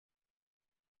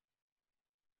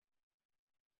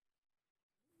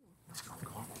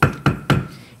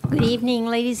Good evening,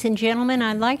 ladies and gentlemen.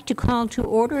 I'd like to call to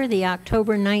order the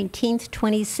October 19th,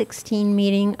 2016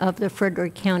 meeting of the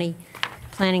Frederick County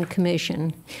Planning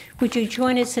Commission. Would you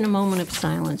join us in a moment of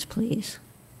silence, please?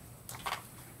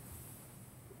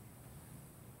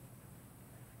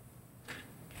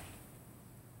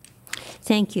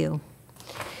 Thank you.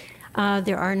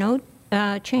 There are no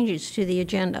changes to the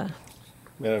agenda.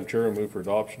 Madam Chair, I move for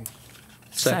adoption.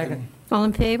 Second. All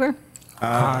in favor?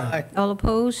 Aye. All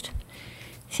opposed?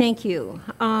 Thank you.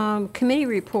 Committee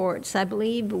reports. I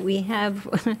believe we have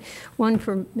one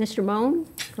from Mr. Bone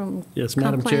from Yes, Comp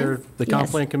Madam Plan. Chair, the Comp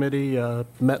Plan Committee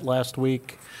met last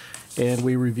week, and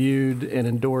we reviewed and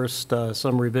endorsed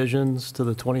some revisions to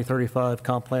the 2035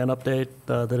 Comp Plan update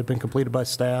that have been completed by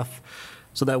staff.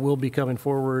 So that will be coming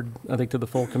forward, I think, to the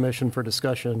full commission for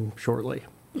discussion shortly.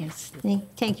 Yes,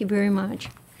 thank you very much.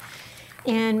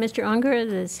 And Mr. Unger,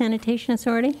 the Sanitation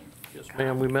Authority? Yes,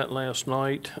 ma'am. We met last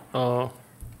night.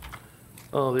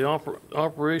 The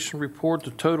operation report,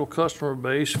 the total customer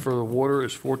base for the water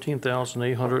is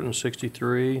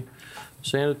 14,863.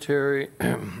 Sanitary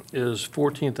is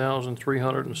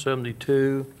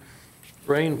 14,372.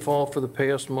 Rainfall for the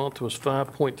past month was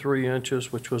 5.3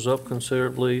 inches, which was up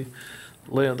considerably.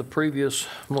 The previous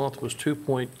month was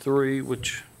 2.3,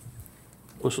 which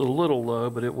was a little low,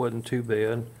 but it wasn't too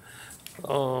bad.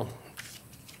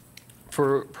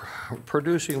 For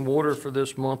producing water for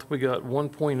this month, we got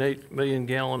 1.8 million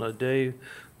gallon a day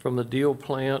from the Deal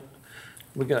plant.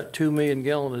 We got 2 million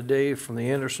gallon a day from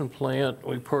the Anderson plant.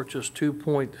 We purchased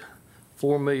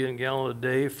 2.4 million gallon a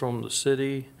day from the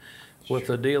city with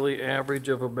a daily average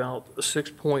of about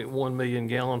 6.1 million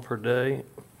gallon per day.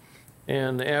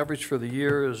 And the average for the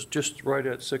year is just right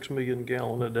at 6 million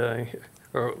gallon a day.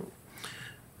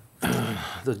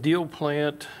 The Deal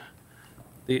plant,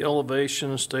 the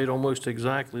elevation stayed almost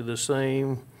exactly the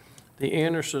same. The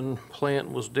Anderson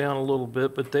plant was down a little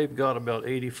bit, but they've got about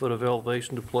 80 foot of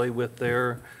elevation to play with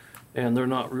there, and they're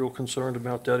not real concerned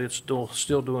about that. It's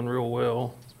still doing real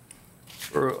well.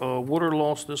 For water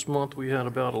loss this month, we had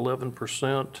about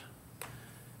 11%.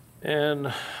 And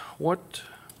what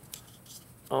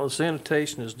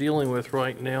sanitation is dealing with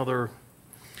right now,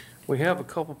 we have a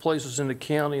couple places in the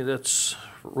county that's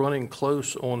running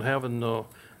close on having the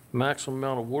maximum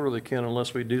amount of water they can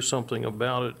unless we do something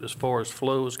about it as far as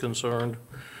flow is concerned.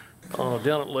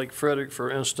 Down at Lake Frederick, for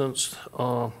instance,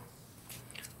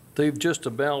 they've just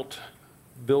about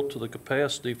built to the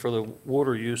capacity for the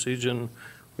water usage, and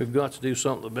we've got to do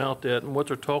something about that. And what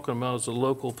they're talking about is the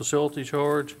local facility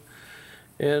charge.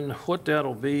 And what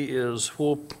that'll be is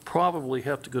we'll probably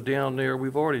have to go down there.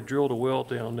 We've already drilled a well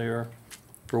down there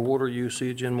for water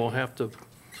usage, and we'll have to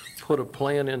put a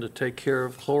plan in to take care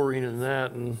of chlorine and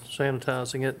that and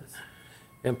sanitizing it.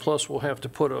 And plus we'll have to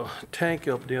put a tank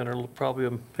up down there, probably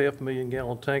a 500,000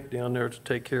 gallon tank down there to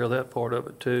take care of that part of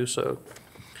it too. So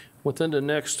within the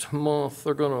next month,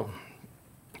 they're gonna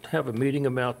have a meeting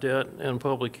about that and a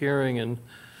public hearing and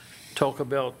talk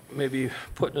about maybe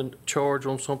putting a charge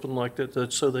on something like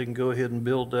that, so they can go ahead and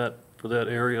build that for that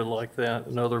area like that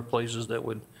and other places that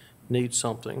would need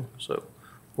something. So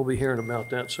we'll be hearing about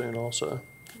that soon also.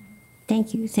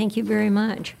 Thank you. Thank you very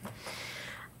much.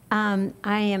 I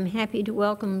am happy to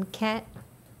welcome Kat.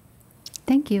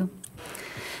 Thank you.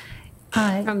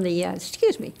 From the,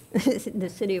 excuse me, the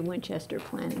City of Winchester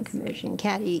Planning Commission,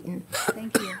 Kat Eaton.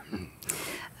 Thank you.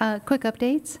 Quick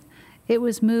updates. It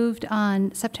was moved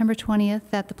on September 20th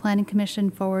that the Planning Commission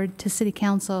forward to City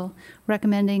Council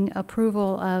recommending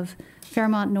approval of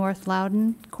Fairmont North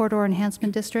Loudon Corridor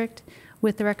Enhancement District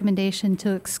with the recommendation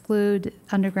to exclude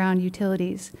underground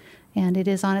utilities. And it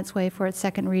is on its way for its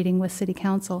second reading with City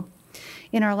Council.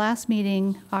 In our last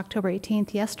meeting, October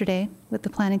 18th, yesterday, with the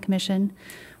Planning Commission,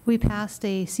 we passed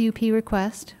a CUP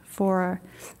request for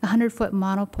a 100-foot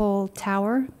monopole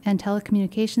tower and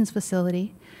telecommunications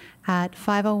facility at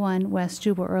 501 West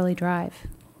Jubal Early Drive.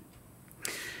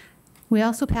 We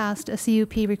also passed a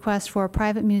CUP request for a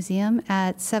private museum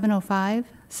at 705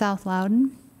 South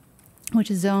Loudon, which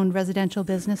is zoned residential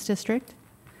business district.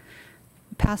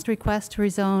 Passed a request to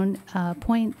rezone a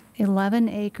 0.11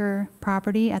 acre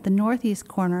property at the northeast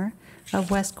corner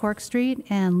of West Cork Street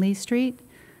and Lee Street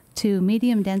to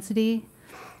medium density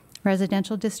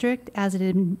residential district, as it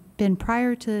had been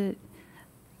prior to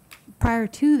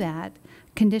that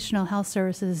conditional health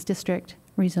services district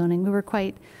rezoning. We were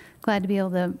quite glad to be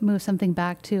able to move something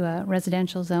back to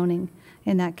residential zoning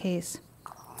in that case.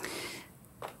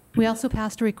 We also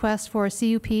passed a request for a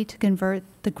CUP to convert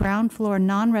the ground floor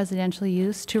non-residential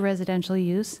use to residential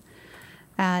use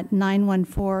at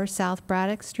 914 South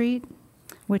Braddock Street,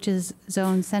 which is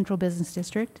zoned Central Business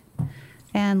District.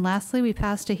 And lastly, we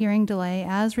passed a hearing delay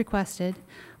as requested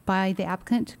by the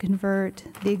applicant to convert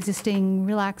the existing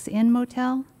Relax Inn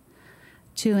motel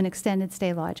to an extended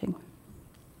stay lodging.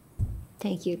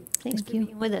 Thank you. Thanks Thank for you.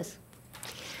 being with us.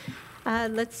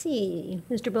 Let's see,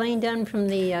 Mr. Blaine Dunn from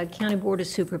the County Board of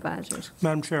Supervisors.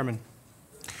 Madam Chairman,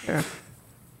 Sure.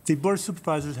 the Board of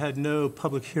Supervisors had no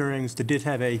public hearings. They did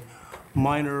have a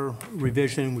minor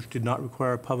revision, which did not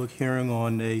require a public hearing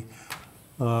on a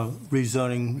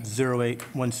rezoning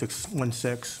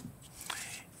 081616.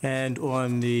 And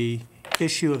on the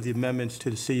issue of the amendments to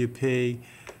the CUP,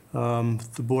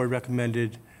 the board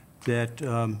recommended that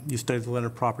you study the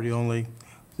Leonard property only.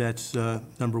 That's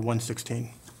number 116.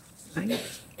 Right.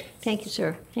 Thank you,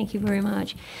 sir. Thank you very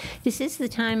much. This is the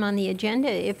time on the agenda.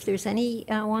 If there's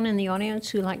anyone in the audience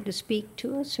who'd like to speak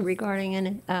to us regarding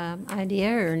an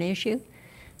idea or an issue,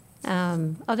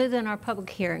 other than our public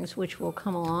hearings, which will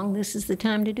come along, this is the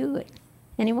time to do it.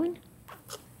 Anyone?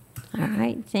 All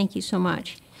right. Thank you so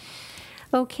much.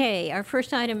 Okay, our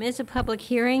first item is a public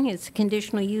hearing. It's a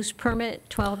conditional use permit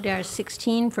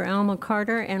 12-16 for Alma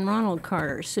Carter and Ronald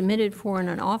Carter, submitted for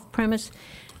an off-premise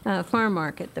farm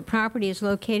market. The property is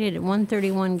located at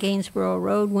 131 Gainsborough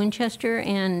Road, Winchester,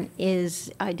 and is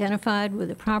identified with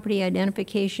the property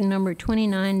identification number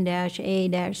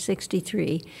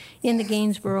 29-A-63 in the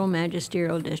Gainsborough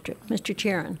Magisterial District. Mr.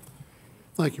 Chairman.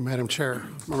 Thank you, Madam Chair,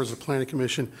 members of the Planning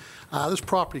Commission. This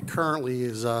property currently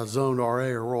is zoned RA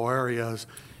or rural areas.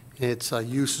 Its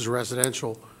use is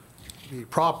residential. The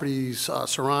properties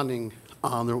surrounding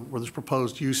where this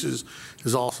proposed uses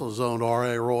is also zoned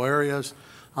RA rural areas.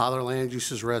 Their land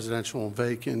use is residential and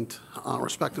vacant,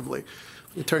 respectively.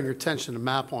 You turn your attention to the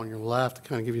map on your left to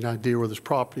kind of give you an idea where this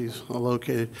property is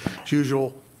located. As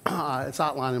usual, it's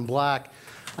outlined in black.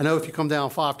 I know if you come down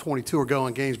 522 or go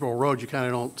on Gainsborough Road, you kind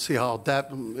of don't see how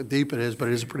deep it is, but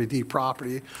it is a pretty deep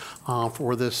property for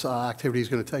where this activity is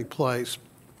going to take place.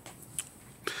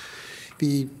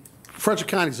 The Frederick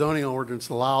County zoning ordinance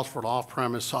allows for an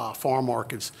off-premise farm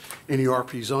markets in the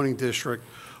RP zoning district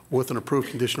with an approved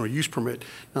conditional use permit.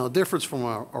 Now, the difference from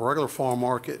a regular farm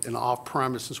market and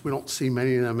off-premise, since we don't see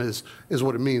many of them, is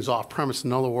what it means off-premise.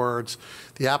 In other words,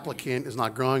 the applicant is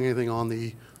not growing anything on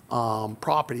the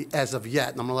property as of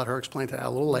yet, and I'm going to let her explain that a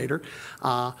little later.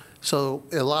 So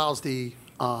it allows the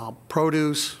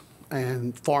produce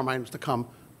and farm items to come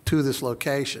to this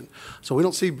location. So we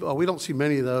don't see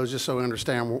many of those, just so we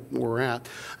understand where we're at.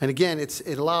 And again, it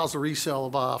allows the resale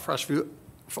of fresh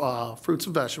fruits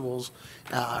and vegetables,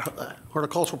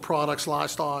 horticultural products,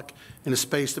 livestock, in a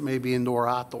space that may be indoor or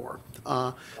outdoor.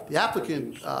 The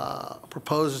applicant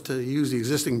proposes to use the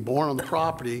existing barn on the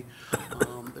property.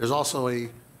 There's also a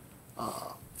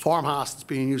farmhouse that's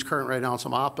being used currently right now in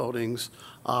some outbuildings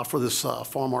for this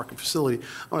farm market facility.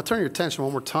 I'm going to turn your attention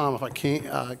one more time, if I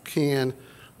can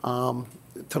to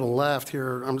the left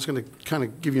here. I'm just going to kind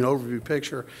of give you an overview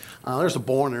picture. There's the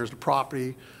barn, there's the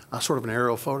property, sort of an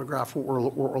aerial photograph of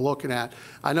what we're looking at.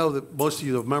 I know that most of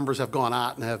you, the members, have gone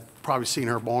out and have probably seen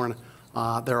her barn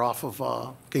there off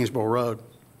of Gainsborough Road.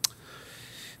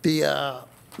 The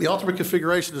ultimate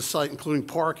configuration of the site, including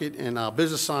parking and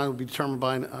business sign, will be determined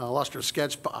by an illustrative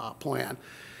sketch plan.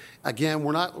 Again,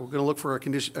 we're going to look for a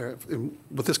condition,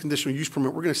 with this conditional use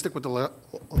permit, we're going to stick with the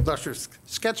illustrative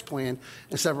sketch plan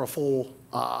instead of a full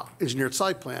engineered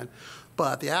site plan.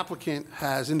 But the applicant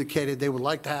has indicated they would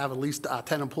like to have at least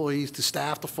 10 employees to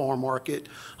staff the farm market.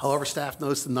 However, staff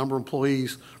notes the number of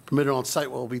employees permitted on site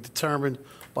will be determined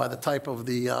by the type of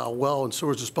the well and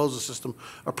sewage disposal system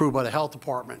approved by the health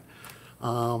department.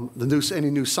 Any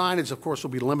new signage, of course,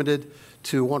 will be limited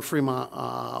to one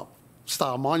Fremont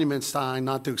style monument sign,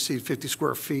 not to exceed 50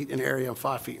 square feet in area and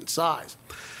 5 feet in size.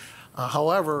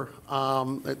 However,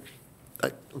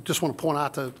 I just want to point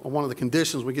out that one of the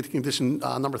conditions, we get to condition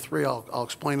number 3, I'll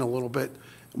explain a little bit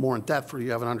more in depth for you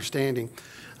to have an understanding.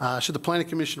 Should the Planning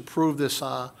Commission approve this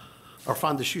or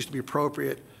find this use to be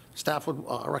appropriate, staff would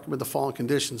recommend the following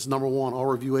conditions. Number 1, all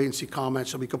review agency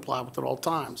comments shall be complied with at all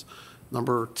times.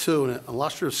 Number 2, an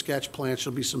illustrative sketch plan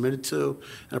shall be submitted to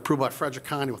and approved by Frederick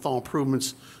County with all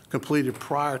improvements completed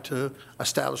prior to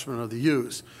establishment of the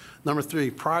use. Number 3,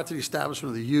 prior to the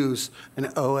establishment of the use,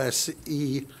 an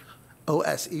OSE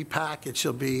package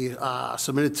shall be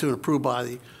submitted to and approved by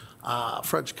the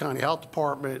Frederick County Health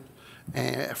Department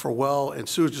and for well and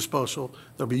sewage disposal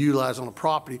that will be utilized on the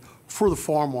property for the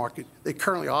farm market. They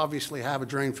currently obviously have a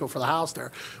drain field for the house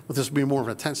there. With this being more of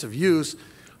an intensive use,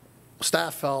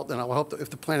 staff felt, and I hope that if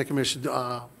the Planning Commission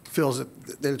feels that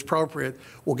it's appropriate,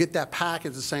 we'll get that package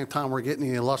at the same time we're getting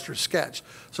the illustrative sketch.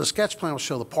 So the sketch plan will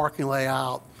show the parking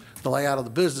layout, the layout of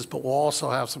the business, but we'll also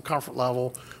have some comfort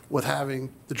level with having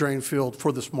the drain field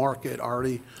for this market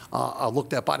already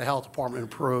looked at by the health department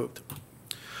and approved.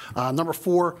 Number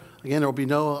 4, again, there will be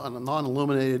no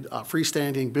non-illuminated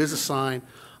freestanding business sign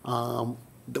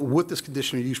with this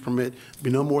conditional use permit, be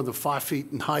no more than 5 feet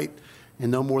in height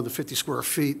and no more than 50 square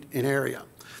feet in area.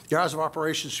 The hours of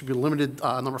operation should be limited,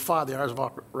 number 5, the hours of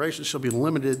operation shall be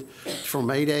limited from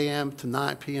 8 a.m. to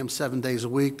 9 p.m. 7 days a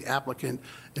week. The applicant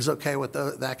is okay with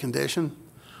that condition.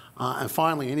 And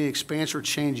finally, any expansion or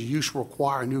change of use will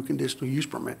require a new conditional use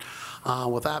permit.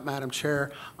 With that, Madam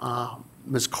Chair,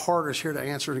 Ms. Carter is here to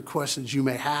answer any questions you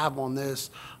may have on this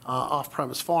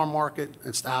off-premise farm market,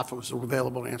 and staff is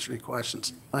available to answer any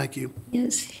questions. Thank you.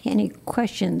 Yes, any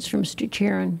questions from Mr.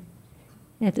 Chairman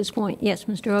at this point? Yes,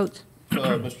 Mr. Oates.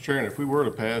 Mr. Chairman, if we were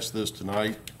to pass this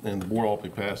tonight and the board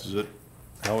ultimately passes it,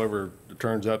 however, it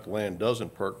turns out the land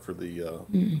doesn't perk for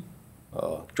the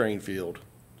drain field,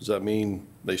 does that mean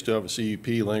they still have a CUP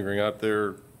lingering out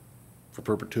there for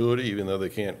perpetuity even though they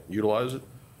can't utilize it?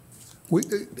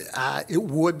 It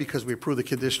would, because we approved the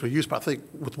conditional use, but I think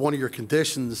with one of your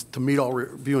conditions to meet all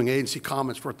reviewing agency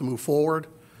comments for it to move forward,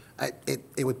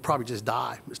 it would probably just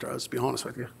die, Mr. Oates, to be honest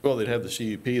with you. Well, they'd have the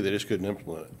CUP, they just couldn't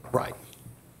implement it. Right.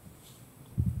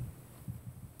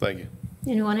 Thank you.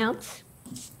 Anyone else?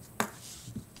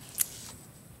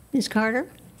 Ms. Carter?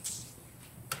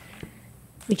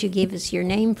 Would you give us your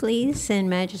name, please, and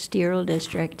magisterial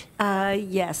district?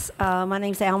 Yes. My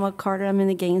name's Alma Carter. I'm in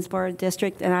the Gainsborough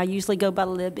district, and I usually go by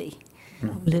Libby.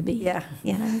 Libby? Yeah.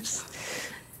 Yes.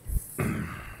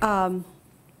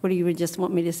 What do you just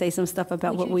want me to say some stuff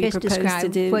about what Would we you just propose to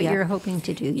describe do? what Yeah. you're hoping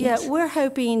to do? Yeah, Yes. we're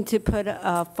hoping to put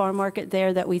a farm market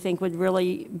there that we think would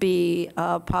really be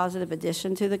a positive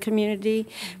addition to the community.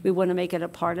 We want to make it a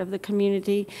part of the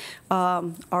community.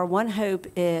 Our one hope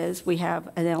is we have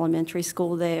an elementary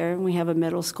school there, and we have a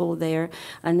middle school there.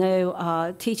 I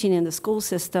know teaching in the school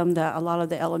system that a lot of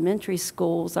the elementary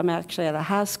schools, I'm actually at a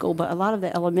high school, but a lot of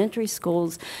the elementary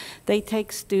schools, they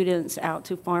take students out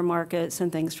to farm markets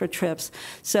and things for trips.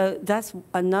 So that's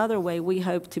another way we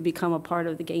hope to become a part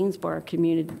of the Gainsborough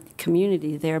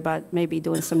community there by maybe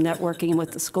doing some networking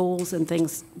with the schools and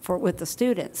things with the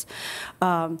students.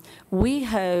 We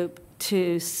hope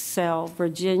to sell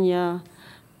Virginia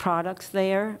products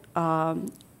there and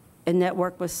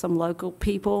network with some local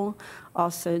people,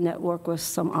 also network with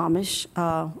some Amish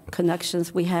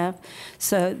connections we have.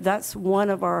 So that's one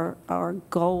of our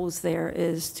goals there,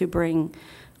 is to bring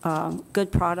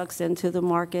good products into the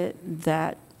market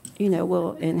that, you know,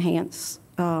 will enhance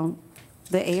the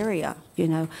area, you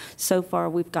know. So far,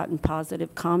 we've gotten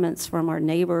positive comments from our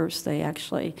neighbors. They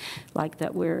actually like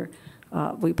that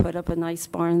we put up a nice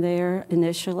barn there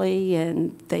initially,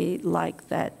 and they like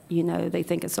that, you know, they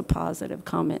think it's a positive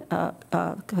comment,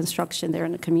 construction there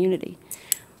in the community.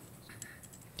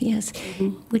 Yes.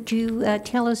 Would you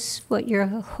tell us what you're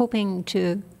hoping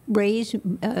to raise?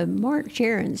 Mark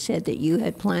Sharon said that you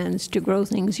had plans to grow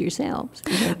things yourselves.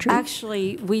 Is that true?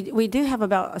 Actually, we do have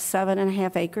about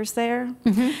 7.5 acres there.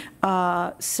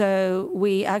 So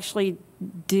we actually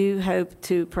do hope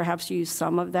to perhaps use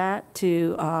some of that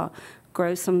to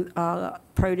grow some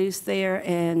produce there,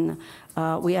 and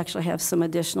we actually have some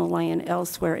additional land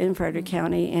elsewhere in Frederick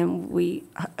County, and we,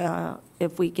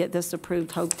 if we get this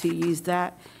approved, hope to use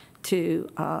that to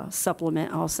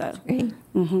supplement also. Great.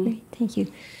 Great. Thank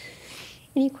you.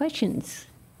 Any questions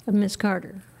of Ms.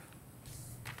 Carter?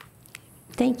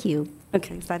 Thank you.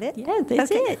 Okay, is that it? Yeah,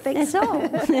 that's Okay, it. thanks. That's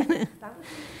all.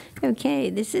 Okay,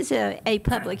 this is a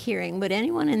public hearing. Would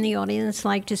anyone in the audience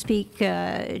like to speak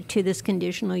to this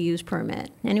conditional use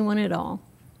permit? Anyone at all?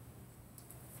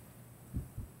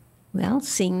 Well,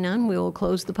 seeing none, we will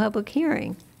close the public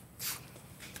hearing.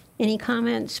 Any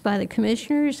comments by the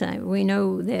commissioners? We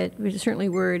know that certainly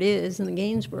where it is in the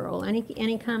Gainsborough.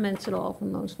 Any comments at all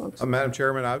from those folks? Madam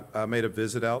Chairman, I made a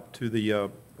visit out to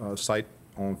the site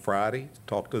on Friday,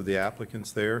 talked to the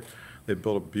applicants there. They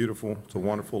built a beautiful, it's a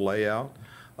wonderful layout.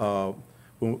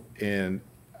 And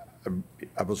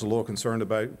I was a little concerned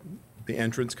about the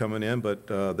entrance coming in, but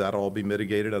that'll all be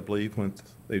mitigated, I believe, when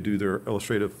they do their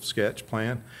illustrative sketch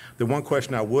plan. The one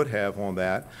question I would have on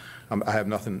that, I have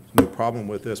no problem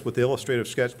with this. With the illustrative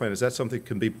sketch plan, is that something that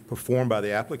can be performed by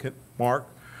the applicant, Mark?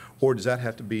 Or does that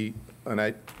have to be an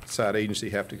outside agency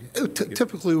have to?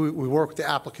 Typically, we work with the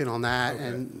applicant on that, Okay.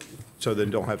 and So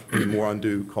then don't have any more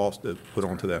undue cost to put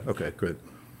onto that? Okay, good.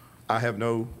 I have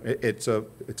no, it's a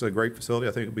great facility.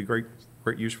 I think it'd be great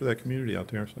use for that community out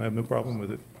there, so I have no problem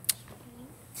with it.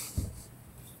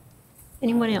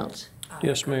 Anyone else?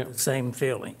 Yes, ma'am. Same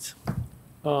feelings.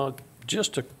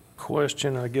 Just a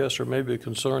question, I guess, or maybe a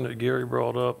concern that Gary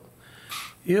brought up.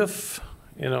 if,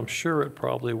 and I'm sure it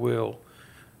probably will,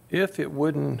 if it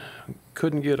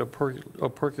couldn't get a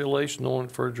percolation on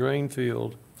it for a drain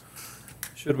field,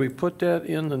 should we put that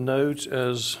in the notes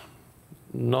as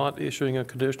not issuing a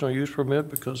conditional use permit?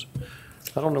 Because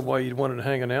I don't know why you'd want it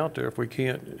hanging out there if we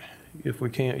can't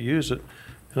use it.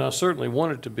 And I certainly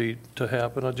want it to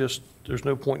happen. There's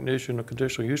no point in issuing a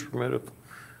conditional use permit if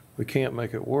we can't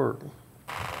make it work.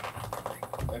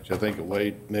 Actually, I think a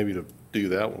way maybe to do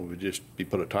that one would just be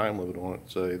put a time limit on it.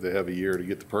 Say they have a year to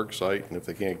get the perk site, and if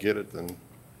they can't get it, then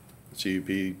the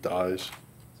CUP dies.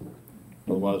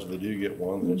 Otherwise, if they do get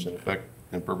one, then it's in effect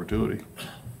in perpetuity.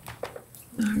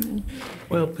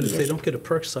 Well, but if they don't get a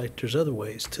perk site, there's other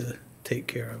ways to take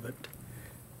care of it.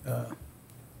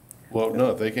 Well,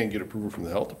 no, if they can't get approval from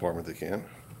the health department, they can.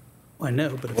 I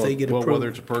know, but if they get Well, approved. whether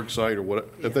it's a perk site or what,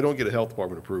 if they don't get a health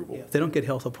department approval. If they don't get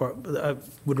health department, I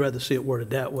would rather see it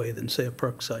worded that way than say a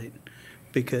perk site,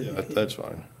 because. Yeah, that's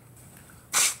fine.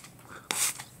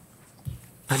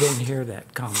 I didn't hear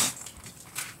that comment.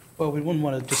 Well, we wouldn't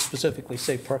want to just specifically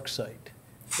say perk site.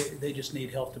 They just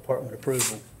need health department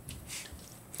approval.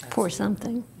 For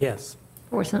something, Yes.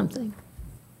 for something.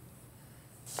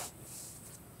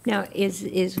 Now,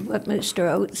 is what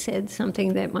Mr. Oates said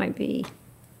something that might be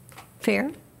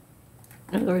fair?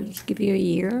 In other words, give you a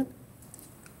year?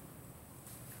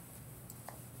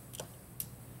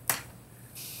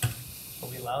 Are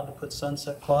we allowed to put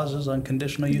sunset clauses on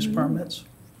conditional use permits?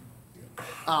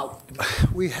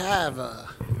 We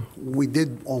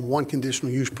did on one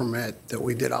conditional use permit that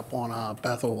we did up on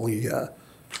Bethel,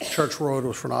 Church Road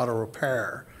was for an auto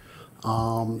repair.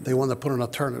 They wanted to put an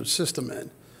alternative system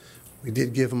in. We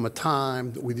did give them a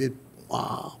time, we did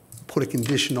put a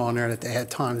condition on there that they had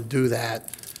time to do that.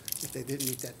 If they didn't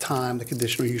meet that time, the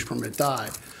conditional use permit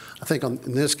died. I think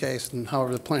in this case, and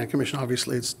however the Planning Commission,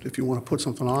 obviously, it's if you want to put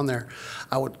something on there,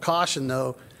 I would caution,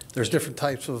 though, there's different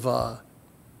types of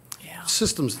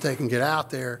systems that they can get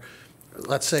out there.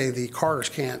 Let's say the Carters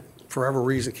can't, for whatever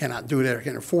reason, cannot do that or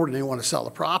can't afford it, and they want to sell the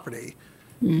property.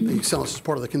 They sell this as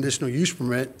part of the conditional use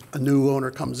permit. A new owner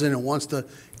comes in and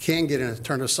can get an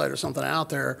alternative site or something out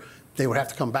there, they would have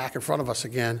to come back in front of us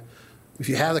again. If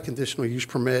you have the conditional use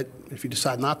permit, if you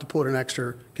decide not to put an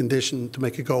extra condition to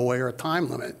make it go away or a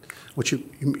time limit, which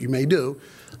you may do,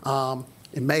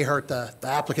 it may hurt the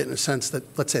applicant in the sense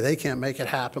that, let's say they can't make it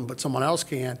happen, but someone else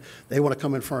can. They want to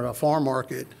come in front of a farm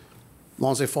market. As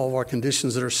long as they follow our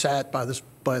conditions that are set by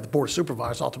the Board of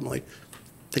Supervisors, ultimately,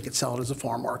 they could sell it as a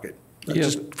farm market. That's Yeah,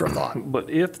 just for thought. But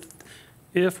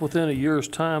if within a year's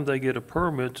time they get a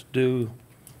permit to do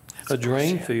a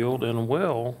drain field and a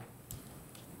well,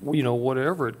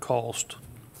 whatever it costs,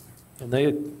 and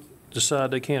they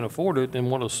decide they can't afford it and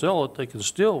want to sell it,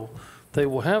 they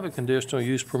will have a conditional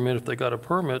use permit if they got a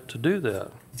permit to do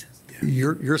that.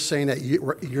 You're saying that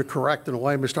you're correct in a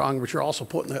way, Mr. Unger, but you're also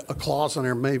putting a clause on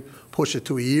there, may push it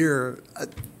to a year.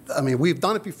 I mean, we've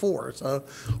done it before, so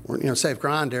we're, safe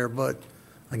ground there, but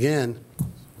again,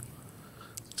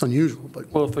 it's unusual,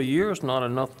 but. Well, if a year is not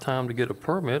enough time to get a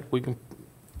permit, we can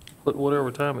put whatever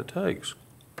time it takes.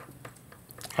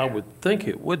 I would think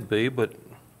it would be, but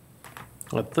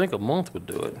I think a month would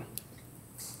do it.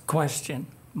 Question,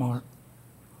 Mark.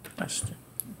 Question.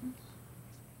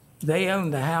 They own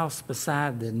the house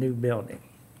beside the new building.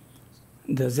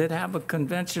 Does it have a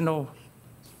conventional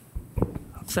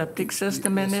septic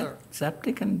system in Yes, it? sir.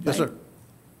 Septic and? Yes, sir.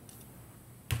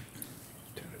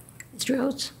 Mr.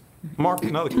 Oates? Mark,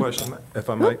 another question, if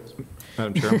I might,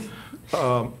 Madam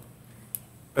Chairman.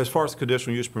 As far as the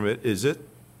conditional use permit, is it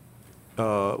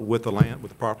with the land,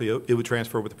 with the property? It would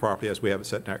transfer with the property as we have it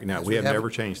set now. We have never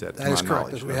changed that, to my That is knowledge.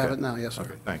 correct, as we have it now, yes, sir.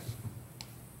 Okay, thanks.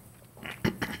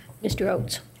 Mr.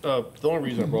 Oates? The only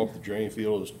reason I brought up the drain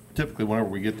field is typically whenever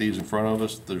we get these in front of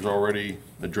us, there's already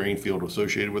a drain field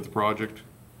associated with the project.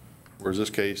 Whereas this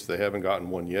case, they haven't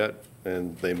gotten one yet,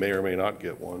 and they may or may not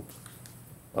get one,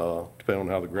 depending on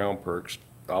how the ground perks.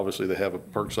 Obviously, they have a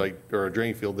perk site or a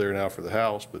drain field there now for the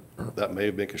house, but that may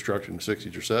have been constructed in the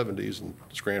 60s or 70s and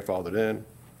it's grandfathered in.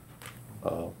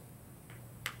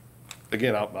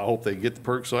 Again, I hope they get the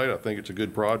perk site. I think it's a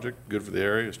good project, good for the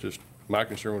area. It's just, my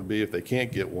concern would be if they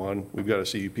can't get one, we've got a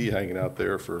CUP hanging out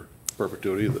there for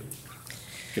perpetuity that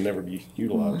can never be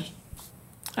utilized.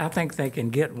 I think they can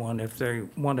get one if they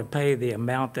want to pay the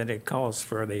amount that it costs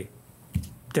for the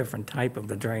different type of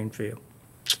the drain field.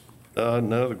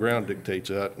 No, the ground dictates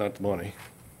that, not the money.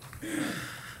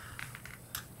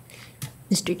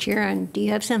 Mr. Chair, do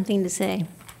you have something to say?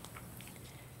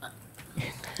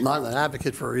 Not an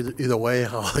advocate for either way,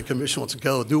 how the commission wants to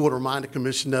go. Do want to remind the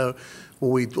commission, though,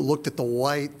 when we looked at the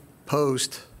White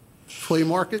Post flea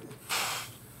market,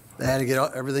 They had to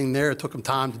get everything there. It took them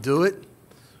time to do it.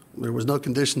 There was no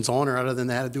conditions on it other than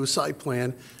they had to do a site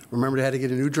plan. Remember, they had to get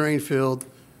a new drain field,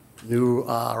 new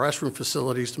restroom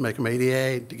facilities to make them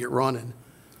ADA to get running.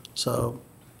 So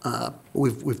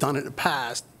we've done it in the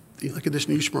past. The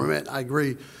conditional use permit, I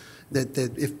agree that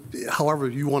if, however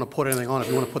you want to put anything on it, if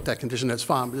you want to put that condition, that's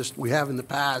fine. But just, we have in the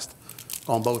past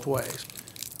gone both ways.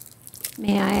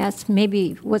 May I ask,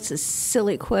 maybe what's a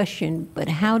silly question, but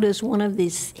how does one of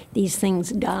these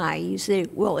things die? You say,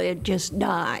 well, it just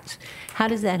dies. How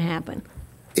does that happen?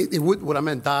 It would, what I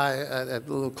meant die, a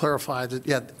little clarified, that,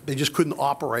 yeah, they just couldn't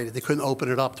operate it. They couldn't open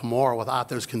it up tomorrow without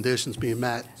those conditions being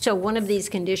met. So one of these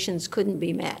conditions couldn't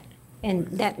be met, and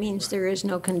that means there is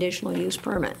no conditional use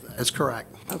permit? That's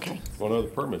correct. Okay, Well, no, the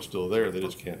permit's still there, they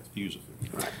just can't use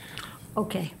it.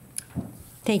 okay.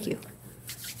 Thank you.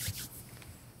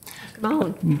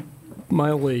 Come My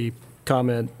only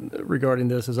comment regarding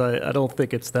this is I don't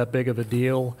think it's that big of a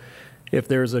deal. If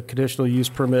there's a conditional use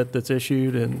permit that's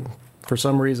issued and for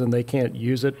some reason they can't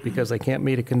use it because they can't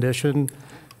meet a condition,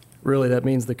 really that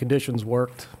means the conditions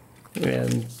worked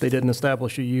and they didn't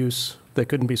establish a use that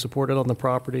couldn't be supported on the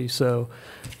property. So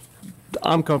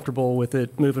I'm comfortable with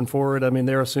it moving forward. I mean,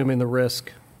 they're assuming the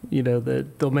risk,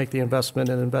 that they'll make the investment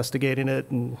in investigating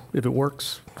it, and if it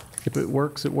works, it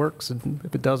works, and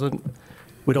if it doesn't,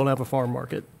 we don't have a farm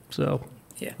market. So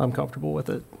Yeah. I'm comfortable with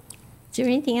it. Is there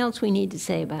anything else we need to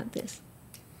say about this?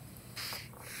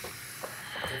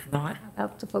 If not,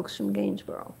 About the folks from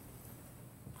Gainsborough?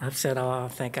 I've said all I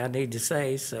think I need to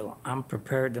say, so I'm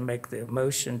prepared to make the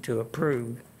motion to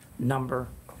approve number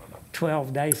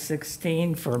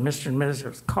 12-16 for Mr. and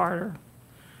Mrs. Carter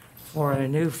for a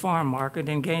new farm market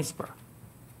in Gainsborough.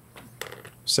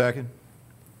 Second.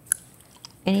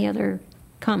 Any other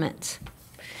comments?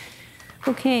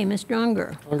 Okay, Mr.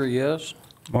 Unger. Unger, yes.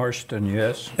 Marston,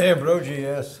 yes. Ambrogi,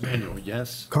 yes. Daniel,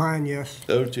 yes. Klein, yes.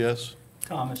 Rhodes, yes.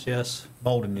 Thomas, yes.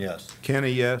 Bolden, yes.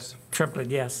 Kenny, yes. Triplett,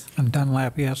 yes. And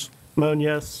Dunlap, yes. Moan,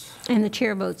 yes. And the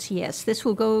chair votes yes. This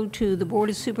will go to the Board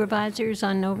of Supervisors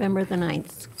on November the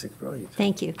 9th.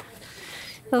 Thank you.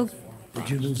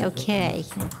 Okay.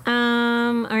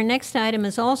 Our next item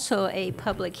is also a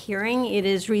public hearing. It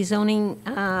is rezoning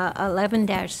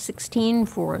 11-16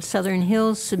 for Southern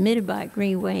Hills, submitted by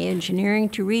Greenway Engineering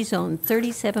to rezone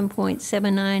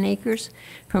 37.79 acres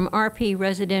from RP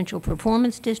Residential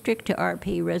Performance District to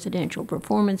RP Residential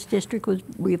Performance District with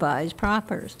revised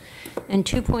proffers, and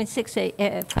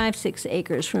 2.56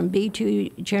 acres from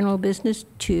B2 General Business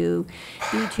to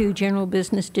B2 General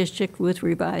Business District with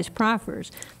revised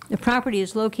proffers. The property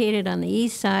is located on the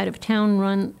east side of Town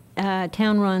Run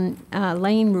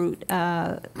Lane Route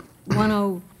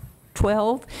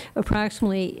 1012,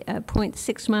 approximately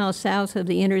 0.6 miles south of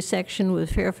the intersection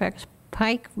with Fairfax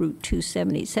Pike Route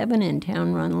 277 in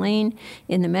Town Run Lane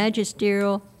in the in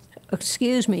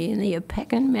the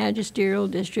Apecan Magisterial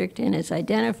District, and is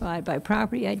identified by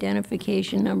property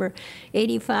identification number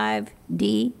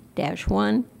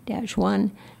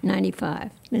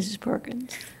 85D-1-195. Mrs.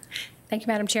 Perkins. Thank you,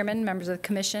 Madam Chairman, members of the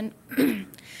Commission.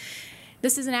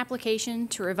 This is an application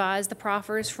to revise the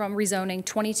proffers from rezoning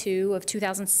 22 of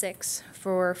 2006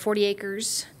 for 40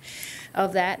 acres.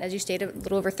 Of that, as you stated, a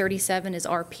little over 37 is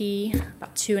RP,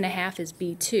 about 2.5 is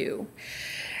B2,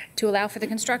 to allow for the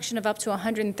construction of up to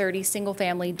 130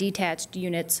 single-family detached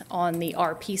units on the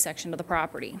RP section of the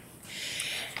property.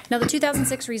 Now, the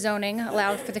 2006 rezoning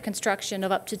allowed for the construction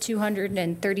of up to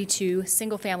 232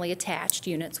 single-family attached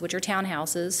units, which are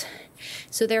townhouses.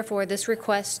 So therefore, this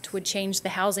request would change the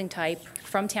housing type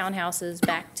from townhouses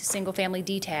back to single-family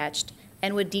detached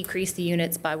and would decrease the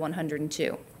units by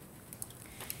 102.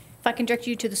 If I can direct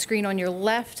you to the screen on your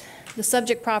left, the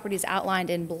subject property is outlined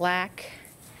in black.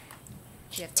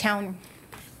 You have Town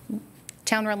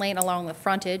Run Lane along the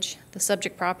frontage. The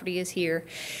subject property is here,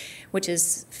 which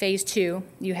is Phase 2.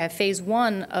 You have Phase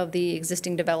 1 of the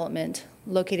existing development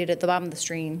located at the bottom of the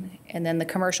screen, and then the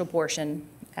commercial portion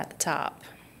at the top.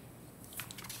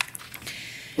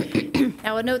 Now,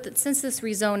 I would note that since this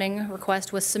rezoning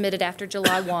request was submitted after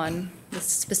July 1, the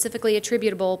specifically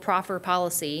attributable proffer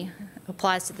policy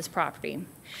applies to this property.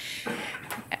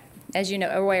 As you know,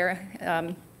 aware,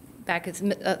 back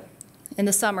in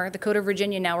the summer, the Code of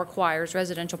Virginia now requires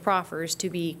residential proffers to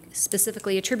be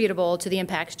specifically attributable to the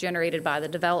impacts generated by the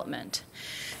development.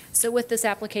 So with this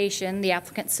application, the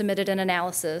applicant submitted an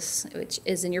analysis, which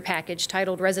is in your package,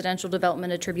 titled Residential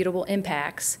Development Attributable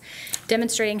Impacts,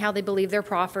 demonstrating how they believe their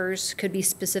proffers could be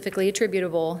specifically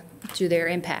attributable to their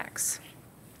impacts.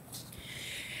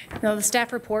 Now, the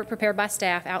staff report prepared by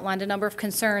staff outlined a number of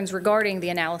concerns regarding the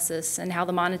analysis and how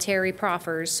the monetary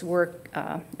proffers were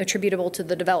attributable to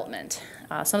the development.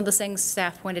 Some of the things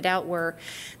staff pointed out were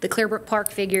the Clearbrook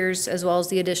Park figures as well as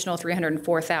the additional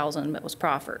 $304,000 that was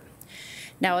proffered.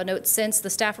 Now, a note, since the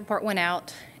staff report went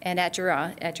out and at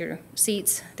your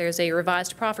seats, there's a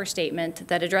revised proffer statement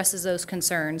that addresses those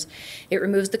concerns. It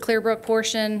removes the Clearbrook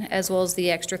portion as well as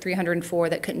the extra $304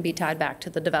 that couldn't be tied back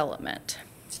to the development.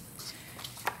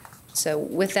 So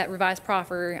with that revised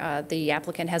proffer, the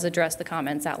applicant has addressed the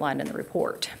comments outlined in the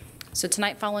report. So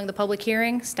tonight, following the public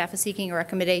hearing, staff is seeking a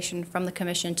recommendation from the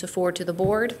commission to forward to the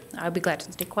board. I'll be glad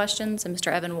to take questions, and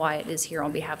Mr. Evan Wyatt is here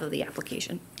on behalf of the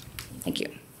application. Thank you.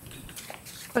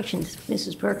 Questions,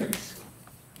 Mrs. Perkins?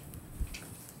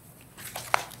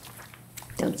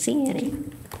 Don't see any.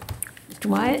 Mr.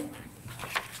 Wyatt?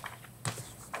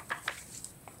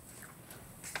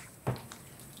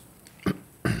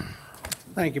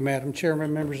 Thank you, Madam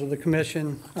Chairman, members of the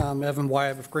commission. I'm Evan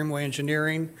Wyatt of Greenway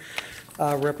Engineering,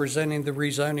 representing the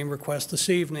rezoning request this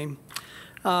evening.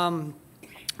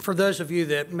 For those of you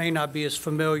that may not be as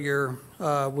familiar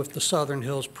with the Southern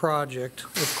Hills project,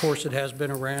 of course it has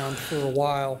been around for a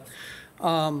while.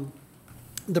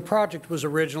 The project was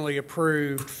originally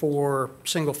approved for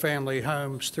single-family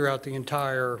homes throughout the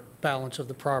entire balance of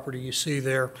the property you see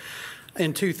there.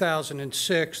 In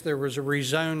 2006, there was a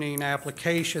rezoning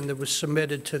application that was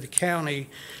submitted to the county,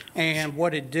 and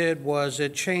what it did was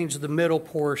it changed the middle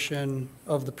portion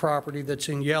of the property that's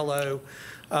in yellow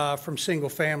from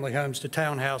single-family homes to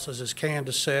townhouses, as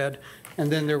Candace said,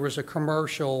 and then there was a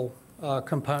commercial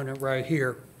component right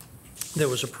here that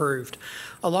was approved.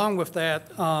 Along with that,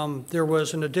 there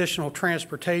was an additional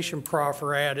transportation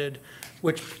proffer added,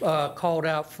 which called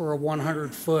out for a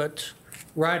 100-foot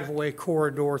right-of-way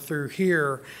corridor through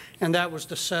here, and that was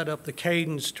to set up the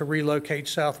cadence to relocate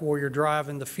South Warrior Drive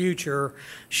in the future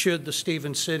should the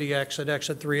Stevens City exit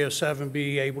 307,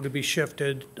 be able to be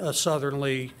shifted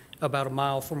southerly about a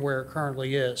mile from where it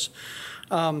currently is.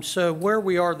 So where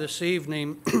we are this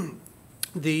evening,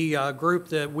 the group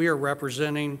that we are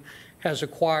representing has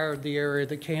acquired the area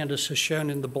that Candace has shown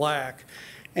in the black.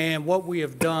 And what we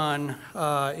have done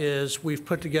is we've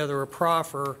put together a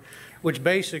proffer which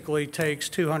basically takes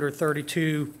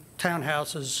 232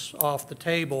 townhouses off the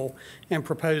table and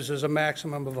proposes a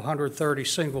maximum of 130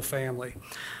 single family.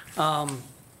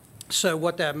 So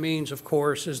what that means, of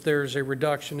course, is there's a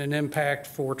reduction in impact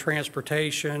for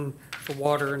transportation, for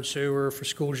water and sewer, for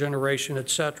school generation, et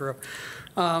cetera.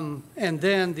 And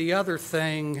then the other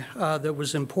thing that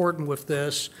was important with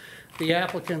this, the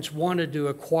applicants wanted to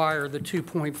acquire the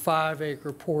 2.5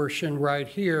 acre portion right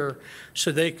here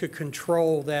so they could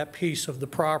control that piece of the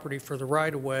property for the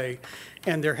right-of-way.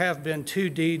 And there have been 2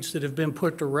 deeds that have been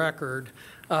put to record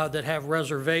that have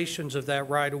reservations of that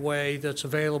right-of-way that's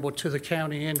available to the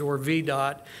county and/or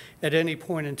VDOT at any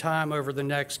point in time over the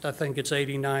next, I think it's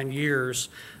 89 years.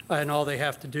 And all they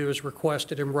have to do is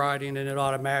request it in writing, and it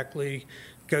automatically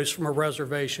goes from a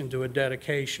reservation to a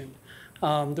dedication.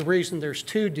 The reason there's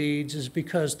 2 deeds is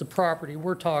because the property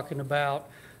we're talking about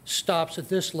stops at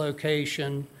this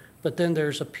location, but then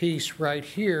there's a piece right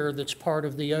here that's part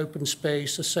of the open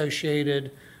space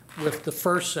associated with the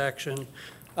first section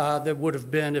that would have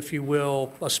been, if you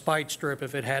will, a spite strip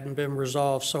if it hadn't been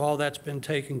resolved. So all that's been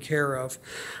taken care of.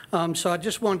 So I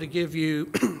just wanted to give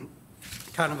you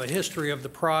kind of a history of the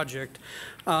project.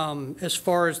 As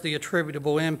far as the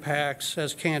attributable impacts,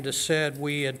 as Candace said,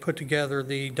 we had put together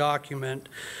the document.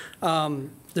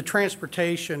 The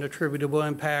transportation attributable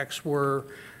impacts were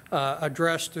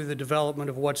addressed through the development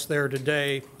of what's there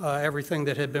today. Everything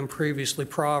that had been previously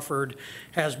proffered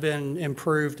has been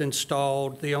improved,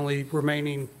 installed. The only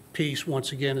remaining piece,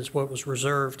 once again, is what was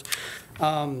reserved.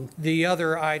 The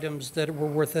other items that were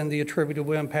within the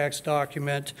attributable impacts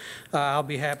document, I'll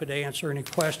be happy to answer any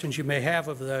questions you may have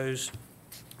of those.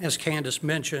 As Candace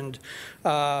mentioned,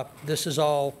 this is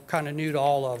all kind of new to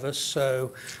all of us,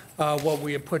 so what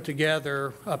we have put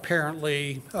together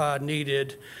apparently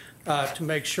needed to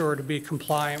make sure to be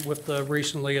compliant with the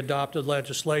recently adopted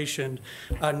legislation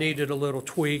needed a little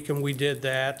tweak, and we did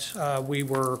that. We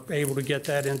were able to get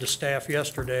that into staff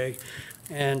yesterday,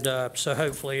 and so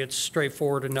hopefully it's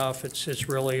straightforward enough. It's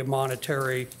really a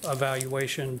monetary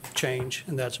evaluation change,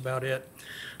 and that's about it.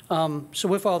 So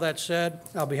with all that said,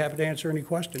 I'll be happy to answer any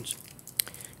questions.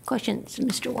 Questions,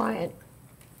 Mr. Wyatt?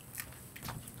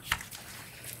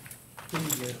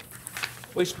 The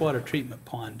wastewater treatment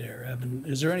pond there, Evan,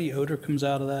 is there any odor comes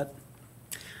out of that?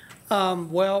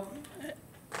 Well,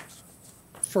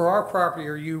 for our property,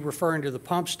 are you referring to the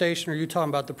pump station, or are you talking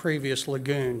about the previous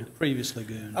lagoon? Previous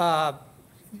lagoon.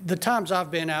 The times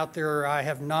I've been out there, I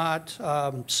have not.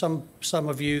 Some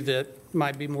of you that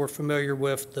might be more familiar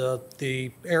with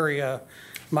the area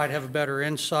might have a better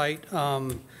insight.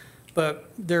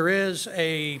 But there is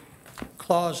a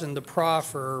clause in the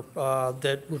proffer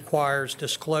that requires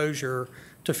disclosure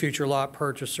to future lot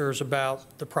purchasers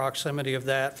about the proximity of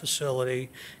that facility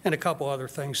and a couple other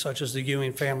things such as the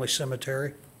Ewing Family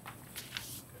Cemetery.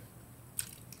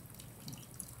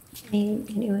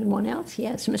 Anyone else?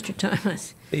 Yes, Mr.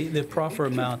 Thomas. The proffer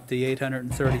amount, the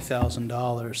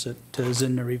 $830,000 that is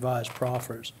in the revised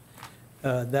proffers,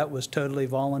 that was totally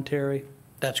voluntary?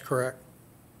 That's correct.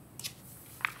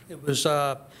 It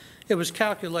was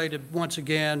calculated, once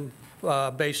again,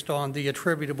 based on the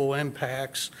attributable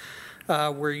impacts,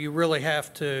 where you really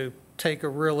have to take a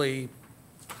really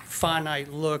finite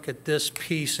look at this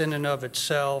piece in and of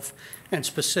itself, and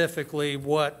specifically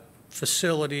what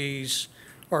facilities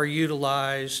are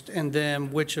utilized, and then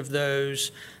which of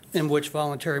those in which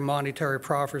voluntary monetary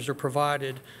proffers are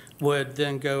provided would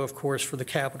then go, of course, for the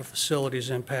capital facilities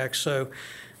impact. So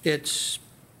it's,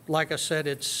 like I said,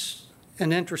 it's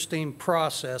an interesting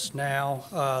process now.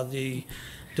 The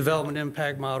development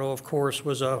impact model, of course,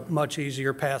 was a much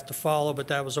easier path to follow, but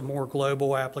that was a more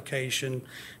global application,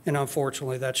 and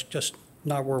unfortunately, that's just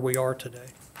not where we are today.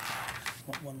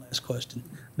 One last question.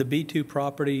 The B2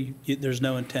 property, there's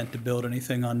no intent to build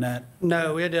anything on that?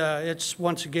 No, it's,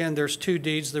 once again, there's 2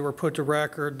 deeds that were put to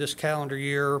record this calendar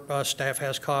year. Staff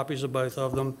has copies of both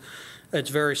of them. It's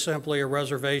very simply a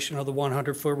reservation of the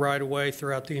 100-foot right-of-way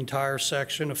throughout the entire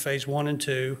section of Phase 1 and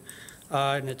 2,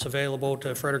 and it's available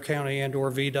to Frederick County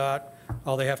and/or VDOT.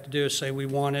 All they have to do is say we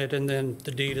want it, and then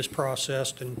the deed is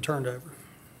processed and turned over.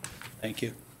 Thank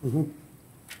you. Mm-hmm.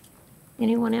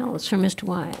 Anyone else for Mr.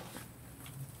 Wyatt?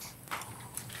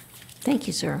 Thank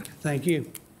you, sir. Thank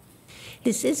you.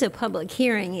 This is a public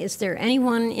hearing. Is there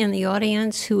anyone in the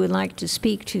audience who would like to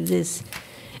speak to this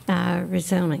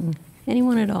rezoning?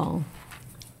 Anyone at all?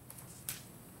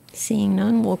 Seeing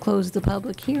none, we'll close the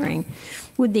public hearing.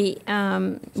 Would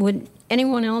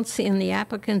anyone else in the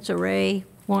applicant's array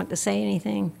want to say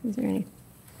anything? Is there any?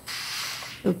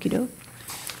 Okey-doke.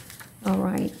 All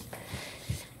right.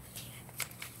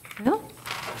 Well,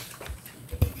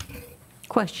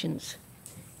 questions?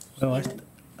 Well,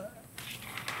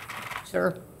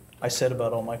 Sir? I said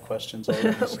about all my questions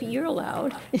already. You're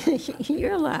allowed.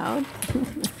 You're allowed.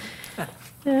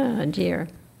 Oh, dear.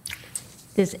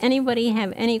 Does anybody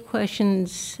have any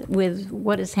questions with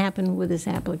what has happened with this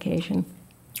application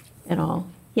at all?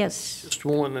 Yes. Just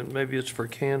one, and maybe it's for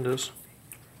Candace.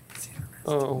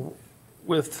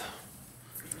 With,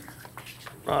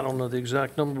 I don't know the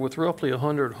exact number, with roughly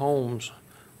 100 homes,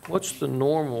 what's the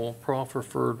normal proffer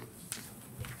for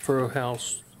a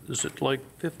house? Is it like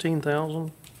 15,000?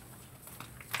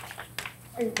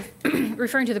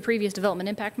 Referring to the previous development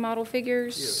impact model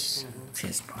figures? Yes.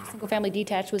 Single-family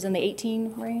detached was in the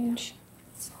 18 range,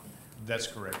 That's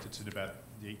correct. It's at about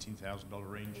the $18,000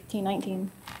 range. 18,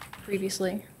 19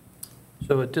 previously.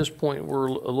 So at this point, we're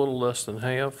a little less than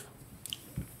half.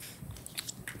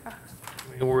 I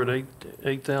mean, we're at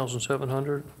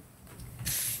 8,700.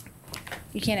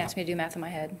 You can't ask me to do math in my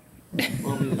head.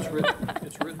 Well,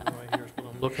 it's written right here is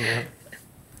what I'm looking at.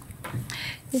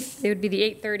 It would be the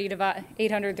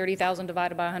 830,000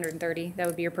 divided by 130. That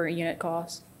would be your per unit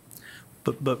cost.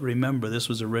 But remember, this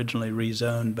was originally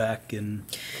rezoned back in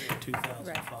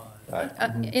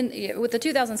 2005. With the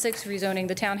 2006 rezoning,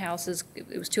 the townhouses,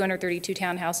 it was 232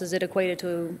 townhouses. It equated to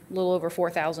a little over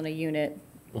 4,000 a unit.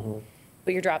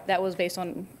 But that was based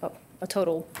on a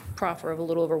total proffer of a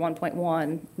little over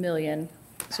 1.1 million.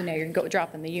 So now you're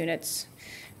dropping the units,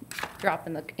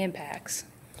 dropping the impacts.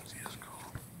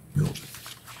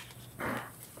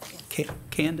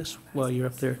 Candace, while you're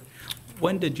up there,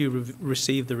 when did you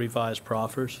receive the revised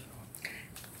proffers?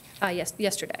 Yes,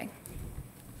 yesterday.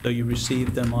 So you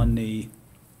received them on the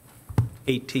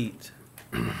 18th.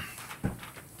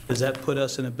 Does that put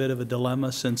us in a bit of a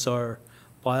dilemma since our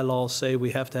bylaws say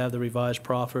we have to have the revised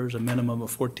proffers a minimum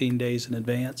of 14 days in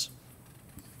advance?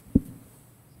 I'm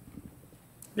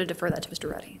going to defer that to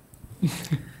Mr. Ruddy.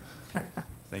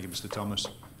 Thank you, Mr. Thomas.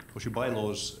 Of course, your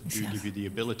bylaws do give you the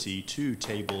ability to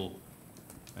table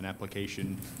an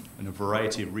application and a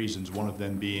variety of reasons, one of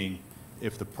them being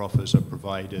if the proffers are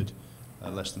provided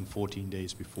less than 14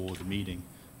 days before the meeting.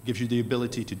 It gives you the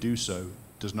ability to do so,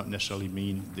 does not necessarily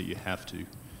mean that you have to.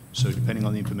 So depending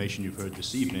on the information you've heard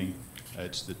this evening,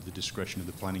 it's the discretion of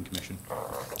the Planning Commission.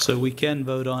 So we can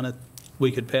vote on it,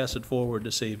 we could pass it forward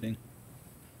this evening?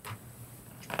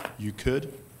 You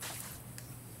could,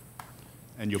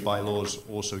 and your bylaws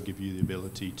also give you the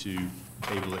ability to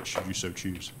table it should you so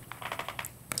choose.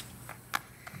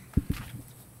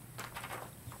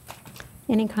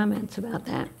 Any comments about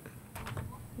that?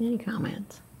 Any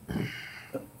comments?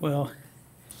 Well,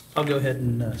 I'll go ahead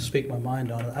and speak my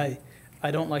mind on it.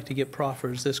 I don't like to get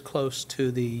proffers this close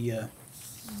to the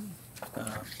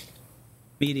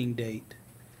meeting date.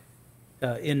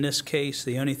 In this case,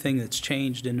 the only thing that's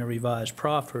changed in the revised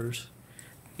proffers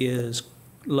is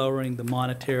lowering the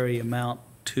monetary amount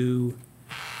to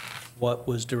what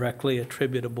was directly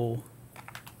attributable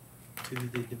to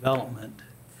the development.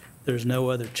 There's no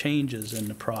other changes in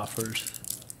the proffers.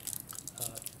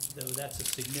 Though that's a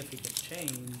significant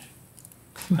change,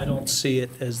 I don't see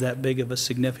it as that big of a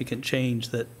significant change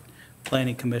that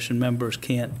Planning Commission members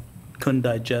couldn't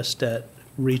digest that,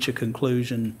 reach a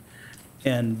conclusion,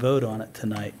 and vote on it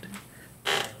tonight.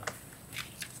 I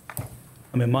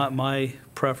mean, my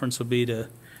preference would be to,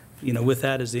 with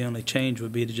that as the only change,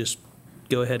 would be to just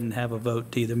go ahead and have a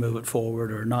vote to either move it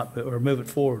forward or not, or move it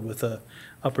forward with a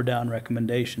up or down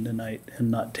recommendation tonight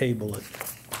and not table it.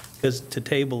 Because to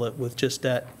table it with just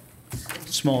that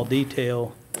small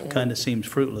detail kind of seems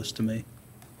fruitless to me.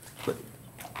 But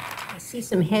I see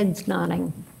some heads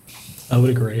nodding. I would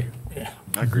agree. Yeah,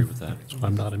 I agree with that.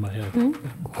 I'm nodding my head.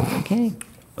 Okay.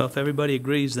 Well, if everybody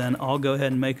agrees, then I'll go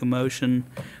ahead and make a motion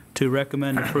to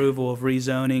recommend approval of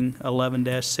rezoning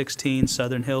 11-16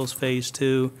 Southern Hills Phase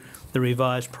 2, the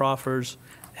revised proffers,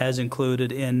 as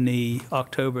included in the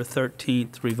October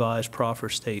 13th revised proffer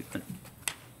statement.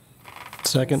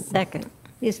 Second? Second.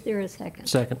 Is there a second?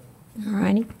 Second. All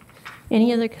righty.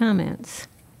 Any other comments?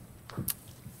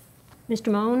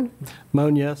 Mr. Moan?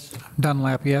 Moan, yes.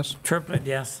 Dunlap, yes. Triplett,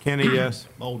 yes. Kenny, yes.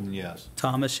 Molden, yes.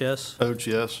 Thomas, yes. Coach,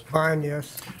 yes. Ryan,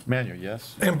 yes. Manuel,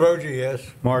 yes. Ambrosi, yes.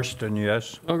 Marston,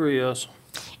 yes. Agree, yes.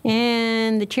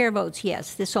 And the chair votes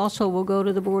yes. This also will go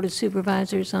to the Board of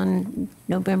Supervisors on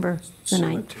November the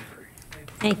 9th.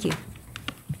 Thank you.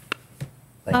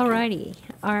 All righty.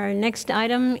 Our next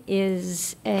item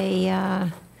is a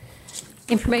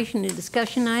information and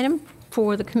discussion item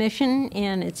for the commission,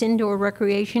 and it's indoor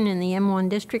recreation in the M1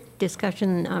 district.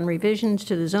 Discussion on revisions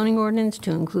to the zoning ordinance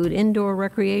to include indoor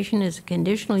recreation as a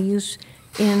conditional use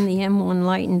in the M1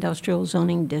 light industrial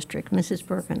zoning district. Mrs.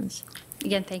 Perkins.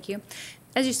 Again, thank you.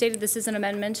 As you stated, this is an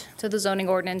amendment to the zoning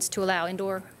ordinance to allow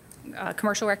indoor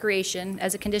commercial recreation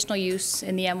as a conditional use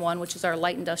in the M1, which is our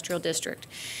light industrial district.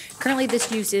 Currently, this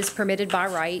use is permitted by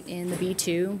right in the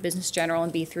B2, Business General,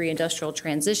 and B3 Industrial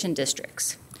Transition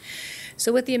districts.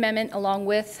 So with the amendment, along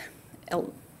with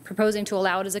proposing to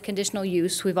allow it as a conditional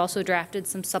use, we've also drafted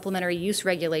some supplementary use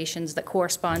regulations that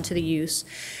correspond to the use,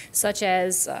 such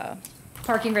as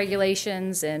parking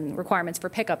regulations and requirements for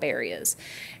pickup areas.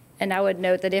 And I would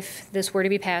note that if this were to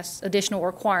be passed, additional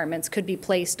requirements could be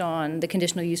placed on the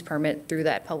conditional use permit through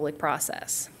that public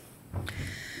process.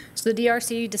 So the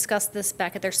DRC discussed this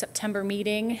back at their September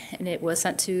meeting, and it was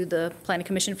sent to the Planning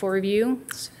Commission for review.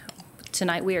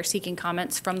 Tonight we are seeking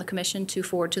comments from the commission to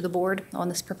forward to the board on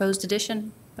this proposed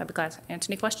addition. I'd be glad to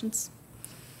answer any questions.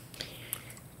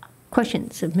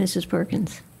 Questions of Mrs.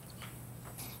 Perkins?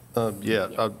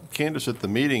 Candace, at the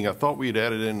meeting, I thought we had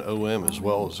added in OM as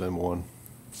well as M1.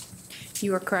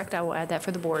 You are correct. I will add that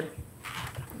for the board.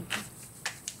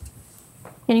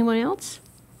 Anyone else?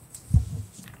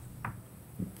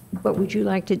 What would you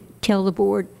like to tell the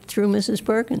board through Mrs.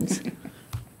 Perkins?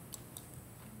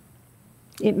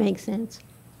 It makes sense.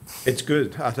 It's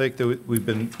good. I think that we've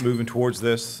been moving towards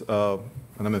this, and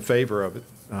I'm in favor of it.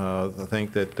 I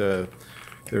think that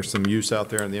there's some use out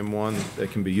there in the M1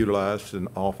 that can be utilized in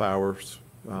off hours.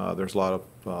 There's a lot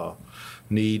of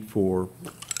need for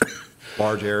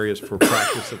large areas for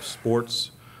practice of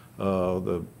sports,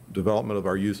 the development of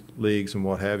our youth leagues and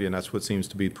what have you, and that's what seems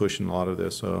to be pushing a lot of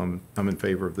this. So I'm in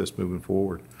favor of this moving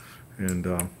forward, and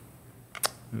I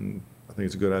think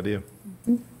it's a good idea.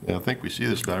 Yeah, I think we see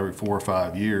this about every 4 or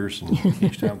 5 years, and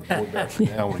each time the board backs it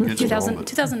down when it gets wrong.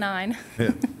 2009.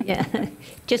 Yeah. Yeah,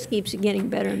 just keeps getting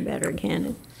better and better, can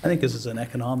it? I think this is an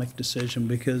economic decision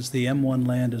because the M1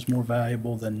 land is more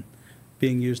valuable than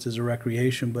being used as a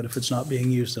recreation, but if it's not being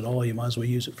used at all, you might as well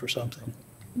use it for something.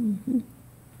 Mm-hmm.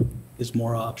 There's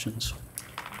more options.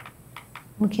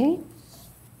 Okay.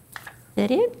 That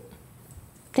it?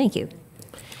 Thank you.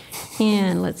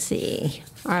 And let's see,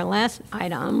 our last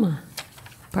item,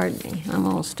 pardon me, I'm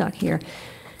all stuck here,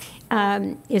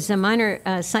 is a minor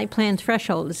site plan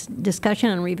threshold. Discussion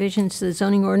on revisions to the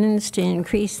zoning ordinance to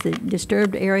increase the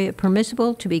disturbed area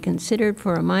permissible to be considered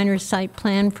for a minor site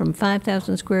plan from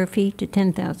 5,000 square feet to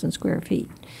 10,000 square feet.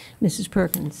 Mrs.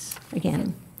 Perkins,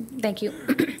 again. Thank you.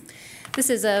 This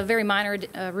is a very minor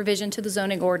revision to the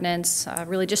zoning ordinance,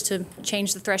 really just to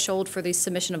change the threshold for the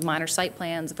submission of minor site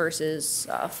plans versus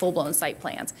full-blown site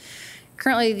plans.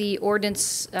 Currently, the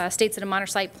ordinance states that a minor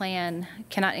site plan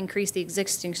cannot increase the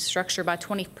existing structure by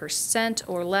 20%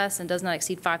 or less and does not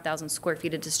exceed 5,000 square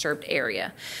feet of disturbed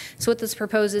area. So what this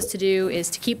proposes to do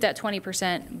is to keep that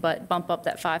 20%, but bump up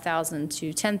that 5,000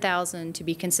 to 10,000 to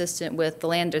be consistent with the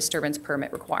land disturbance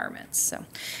permit requirements. So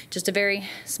just a very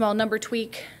small number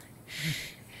tweak.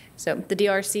 So the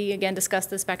DRC, again,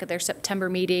 discussed this back at their September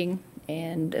meeting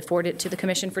and forwarded it to the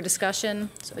commission for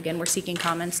discussion. So again, we're seeking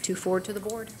comments to forward to the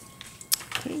board.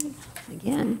 Okay,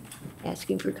 again,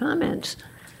 asking for comments.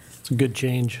 It's a good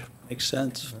change. Makes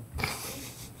sense.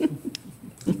 Agree.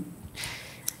 I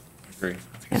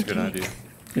think it's a good idea.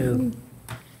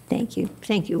 Thank you.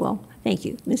 Thank you all. Thank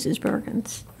you, Mrs.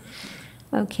 Perkins.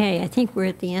 Okay, I think we're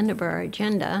at the end of our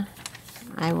agenda.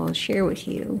 I will share with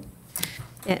you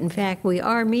that, in fact, we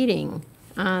are meeting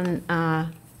on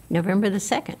November the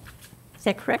 2nd. Is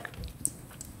that correct?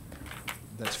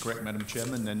 That's correct, Madam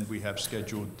Chairman, and we have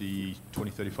scheduled the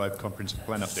 2035 comprehensive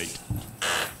plan update.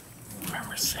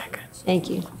 November 2nd. Thank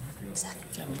you.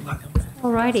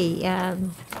 All righty.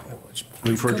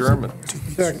 Move for adjournment.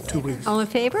 2 weeks. All in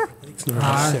favor? It's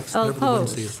November 6th. All Every Wednesday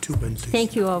opposed? is 2 Wednesdays.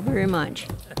 Thank you all very much.